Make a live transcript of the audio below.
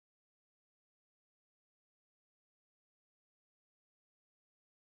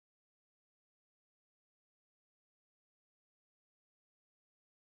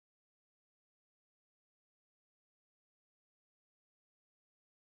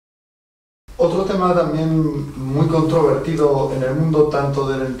Otro tema también muy controvertido en el mundo, tanto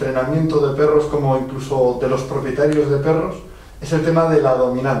del entrenamiento de perros como incluso de los propietarios de perros, es el tema de la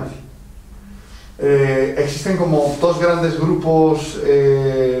dominancia. Existen como dos grandes grupos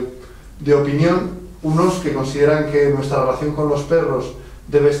de opinión, unos que consideran que nuestra relación con los perros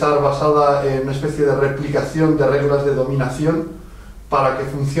debe estar basada en una especie de replicación de reglas de dominación para que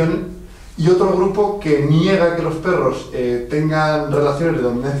funcionen, y otro grupo que niega que los perros tengan relaciones de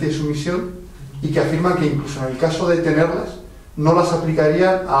dominancia y sumisión, y que afirman que incluso en el caso de tenerlas no las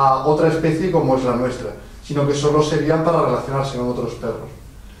aplicarían a otra especie como es la nuestra, sino que solo serían para relacionarse con otros perros.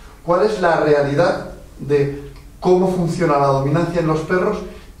 ¿Cuál es la realidad de cómo funciona la dominancia en los perros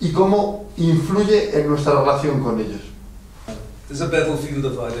y cómo influye en nuestra relación con ellos? There's a battlefield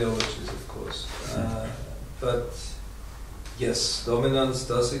of ideologies, of course, but yes, dominance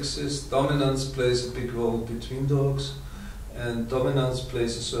does exist. Dominance plays a big role between dogs, and dominance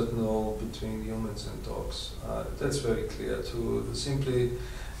plays a certain role between humans and dogs. That's very clear. To simply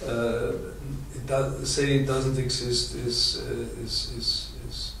say it doesn't exist is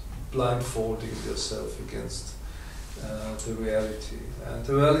blindfolding yourself against the reality. And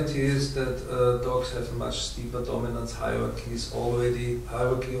the reality is that dogs have a much steeper dominance hierarchy already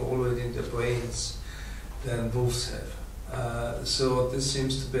in their brains than wolves have. So this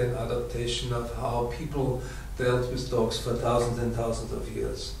seems to be an adaptation of how people dealt with dogs for thousands and thousands of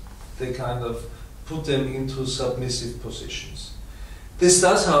years. They kind of put them into submissive positions. This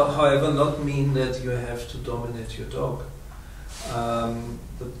does, however, not mean that you have to dominate your dog.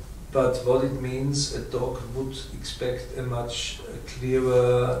 But what it means, a dog would expect a much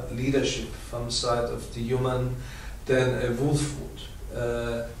clearer leadership from the side of the human than a wolf would.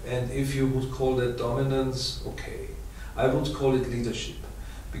 And if you would call that dominance, okay. I would call it leadership.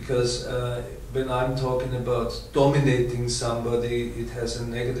 Because when I'm talking about dominating somebody, it has a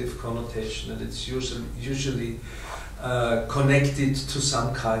negative connotation, and it's usually connected to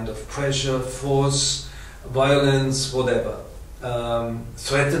some kind of pressure, force, violence, whatever.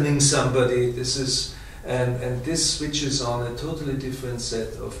 Threatening somebody, and this switches on a totally different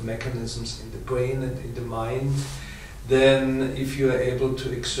set of mechanisms in the brain and in the mind than if you are able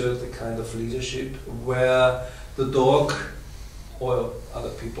to exert a kind of leadership where the dog or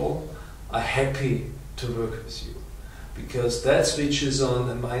other people are happy to work with you, because that switches on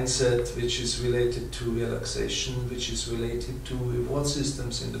a mindset which is related to relaxation, which is related to reward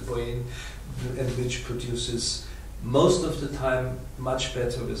systems in the brain, and which produces most of the time much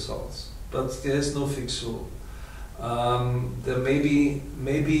better results. But there is no fixed rule. There may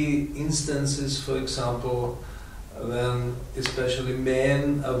be instances, for example, when especially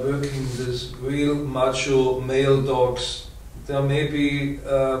men are working with real macho male dogs. There may be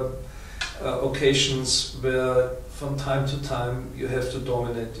occasions where from time to time you have to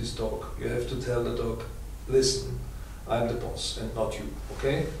dominate this dog. You have to tell the dog, listen, I'm the boss and not you,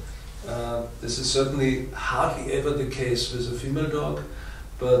 okay? This is certainly hardly ever the case with a female dog,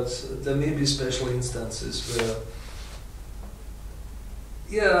 but there may be special instances where,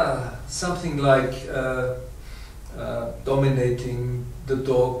 yeah, something like dominating the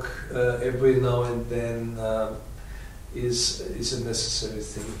dog every now and then is a necessary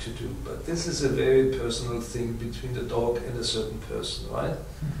thing to do. But this is a very personal thing between the dog and a certain person, right?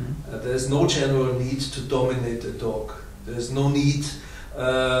 Mm-hmm. There's no general need to dominate a dog. There's no need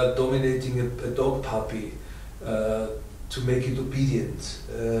dominating a dog puppy to make it obedient.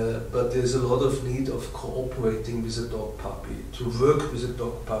 But there's a lot of need of cooperating with a dog puppy, to work with a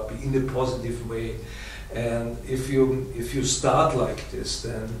dog puppy in a positive way. And if you start like this,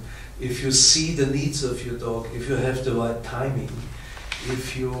 then if you see the needs of your dog, if you have the right timing,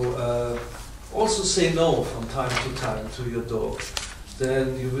 if you also say no from time to time to your dog,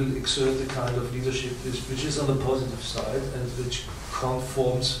 then you will exert the kind of leadership which is on the positive side and which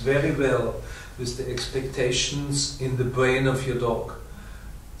conforms very well with the expectations in the brain of your dog.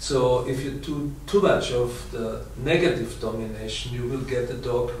 So if you do too much of the negative domination, you will get a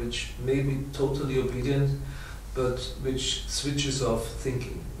dog which may be totally obedient, but which switches off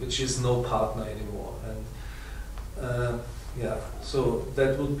thinking, which is no partner anymore. And yeah, so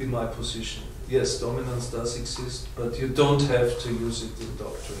that would be my position. Yes, dominance does exist, but you don't have to use it in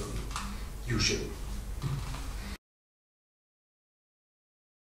dog training, usually.